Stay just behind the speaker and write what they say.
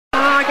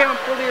on, Kevin,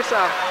 pull to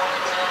yourself.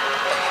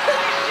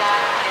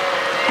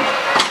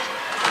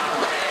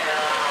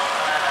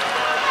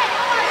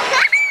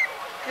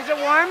 Is it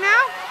warm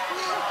now?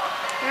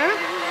 Yeah?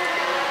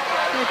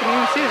 You can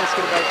even see the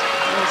mosquito bites.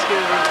 The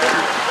mosquitoes are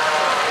important.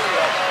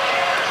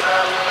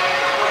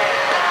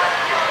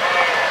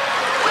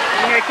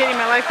 I got Kitty,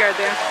 my lifeguard,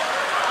 there.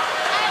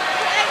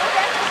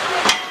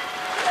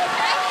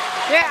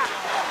 Yeah.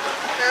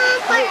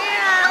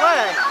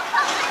 What?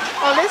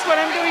 Oh, this is what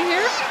I'm doing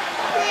here?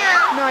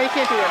 Yeah. No, you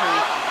can't do that,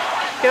 honey.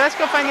 Okay, let's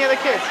go find the other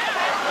kids.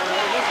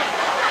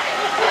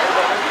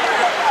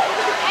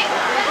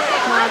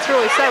 Well, it's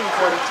really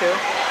 7:42.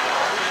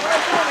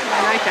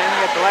 Nighttime, you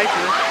got the lights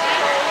in.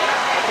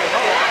 Okay,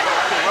 hold on.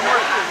 Okay, one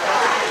more.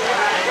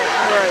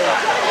 Where are they?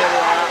 There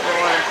they are, out in the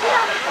water.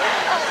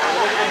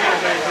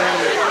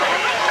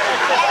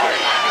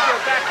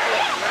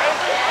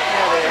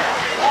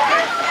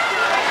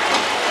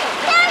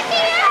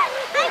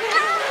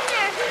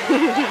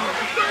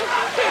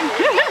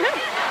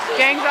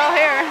 Gang's all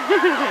here.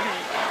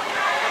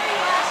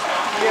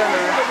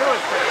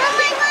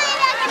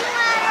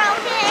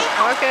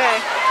 Okay.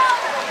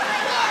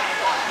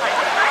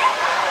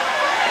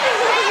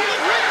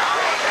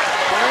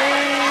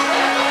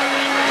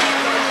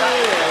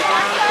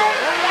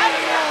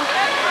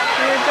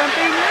 You're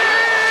jumping.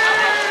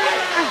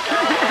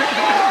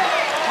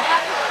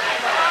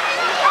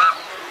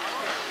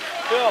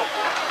 Phil,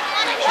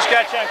 she's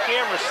got you on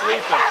camera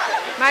sleeping.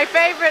 My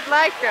favorite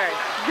lifeguard.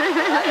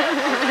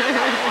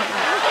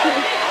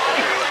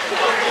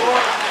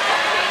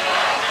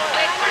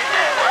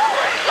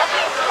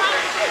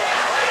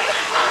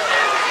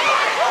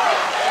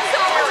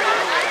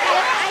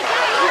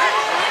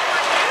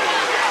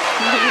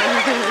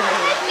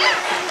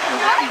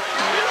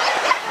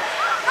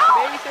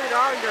 Babysit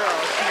all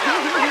girls.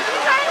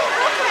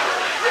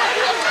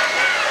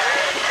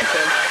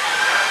 Okay.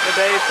 The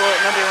day before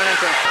nobody went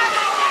into it.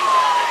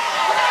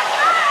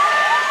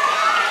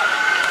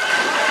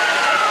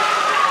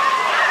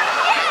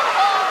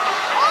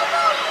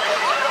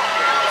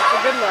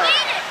 Good luck.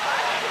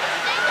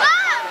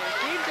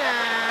 Keep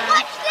down.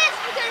 Watch this.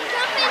 We're going to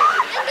jump in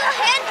and do a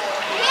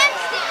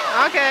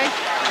handstand. Okay.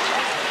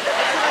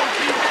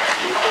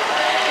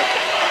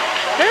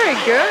 Very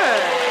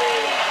good.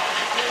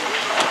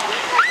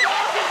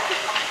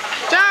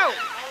 Joe!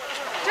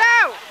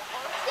 Joe!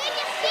 Did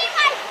you see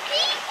my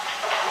feet?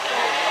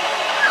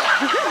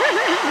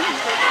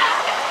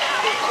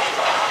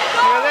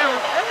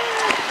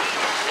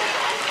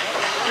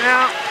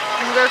 Now,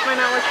 you guys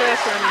might not work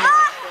faster anymore.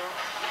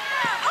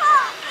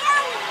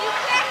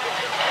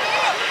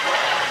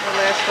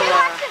 Last for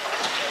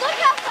look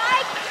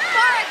outside.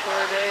 Sorry. 4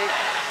 to 8.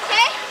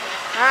 Okay?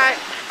 Alright.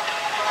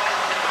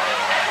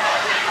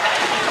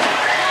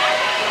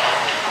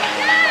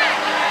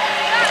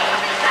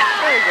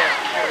 Very good.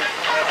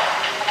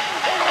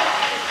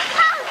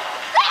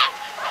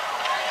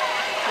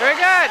 Very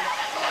good.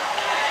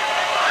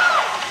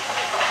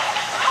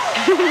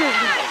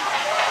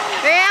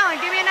 Hey, Alan,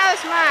 give me another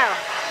smile.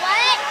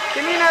 What?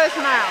 Give me another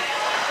smile.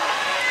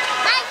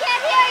 I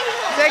can't hear you.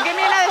 Say, give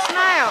me another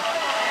smile.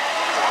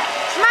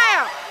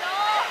 Smile!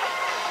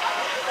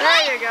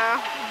 There you go.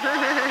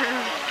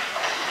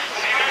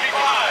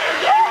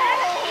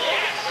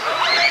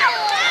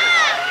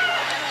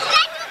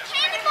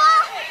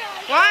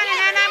 One, and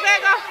then I'm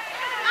gonna go.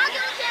 I'll do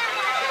a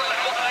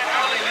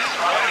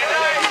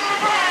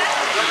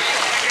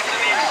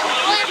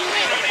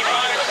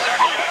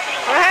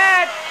Go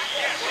ahead.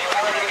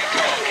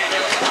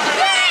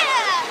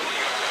 Yeah!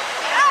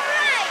 All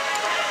right.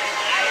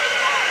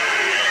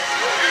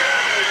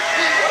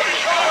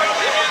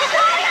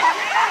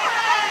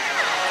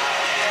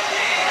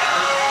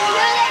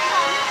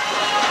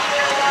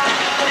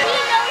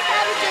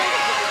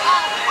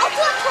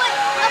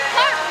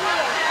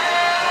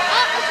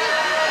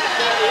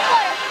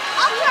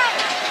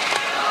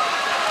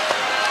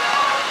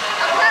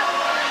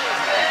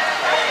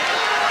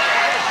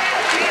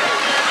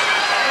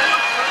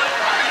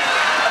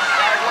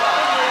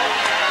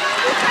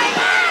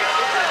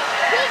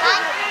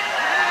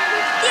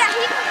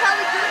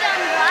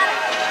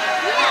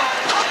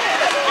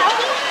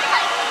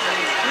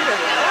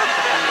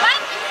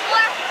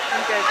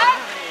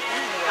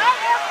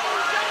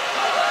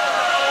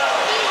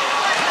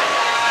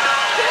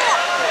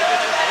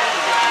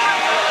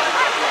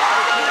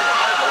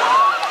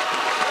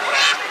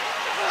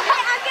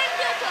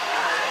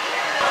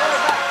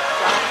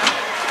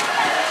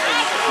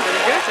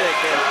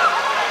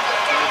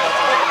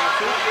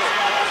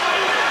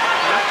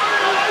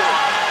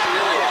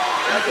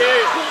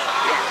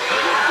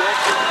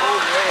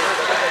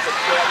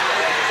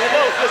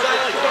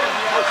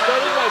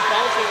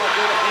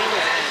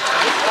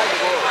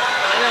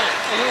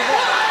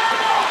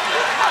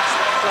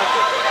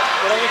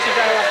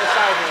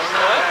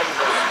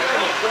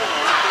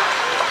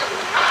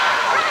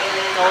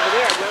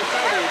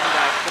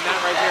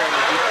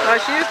 Oh,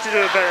 she used to do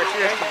it better. She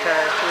used to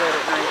retire. She rode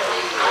at night.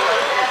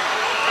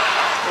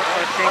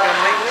 I think I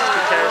might just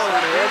retire some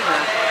of the red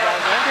now.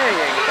 There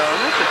you go.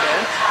 Not too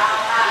bad.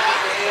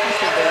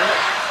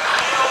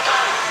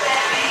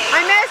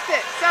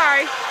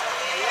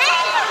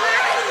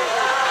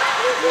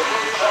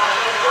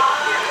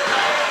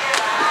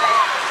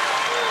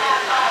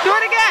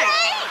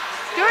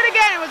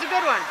 was a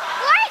good one.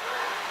 What?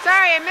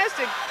 Sorry, I missed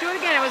it. Do it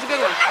again. It was a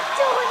good one. I'm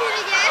doing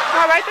it again.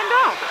 All right, then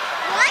don't.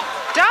 What?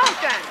 Don't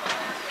then.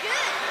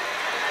 Good.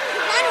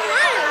 I don't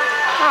want to.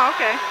 Oh,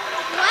 okay.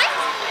 What?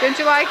 Didn't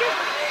you like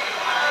it?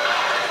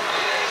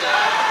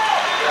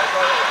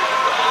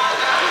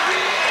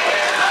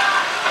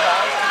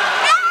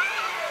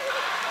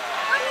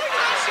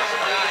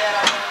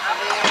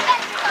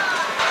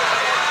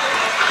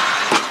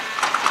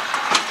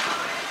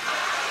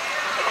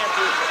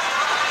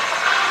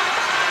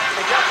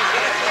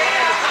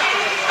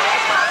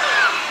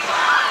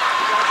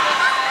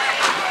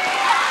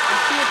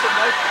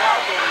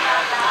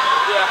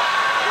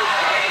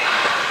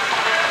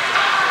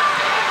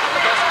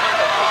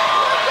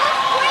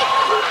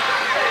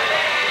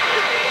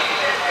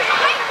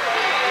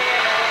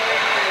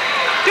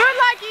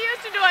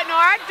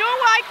 Do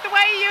it like the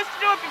way you used to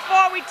do it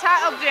before we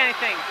told you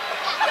anything.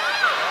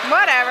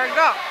 Whatever,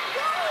 go.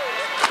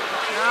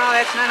 No,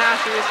 that's not how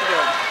she used to do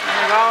it.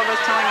 And all of us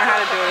telling her how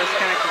to do it is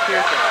kind of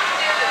confusing.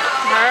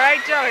 All right,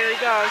 Joe, here he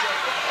goes.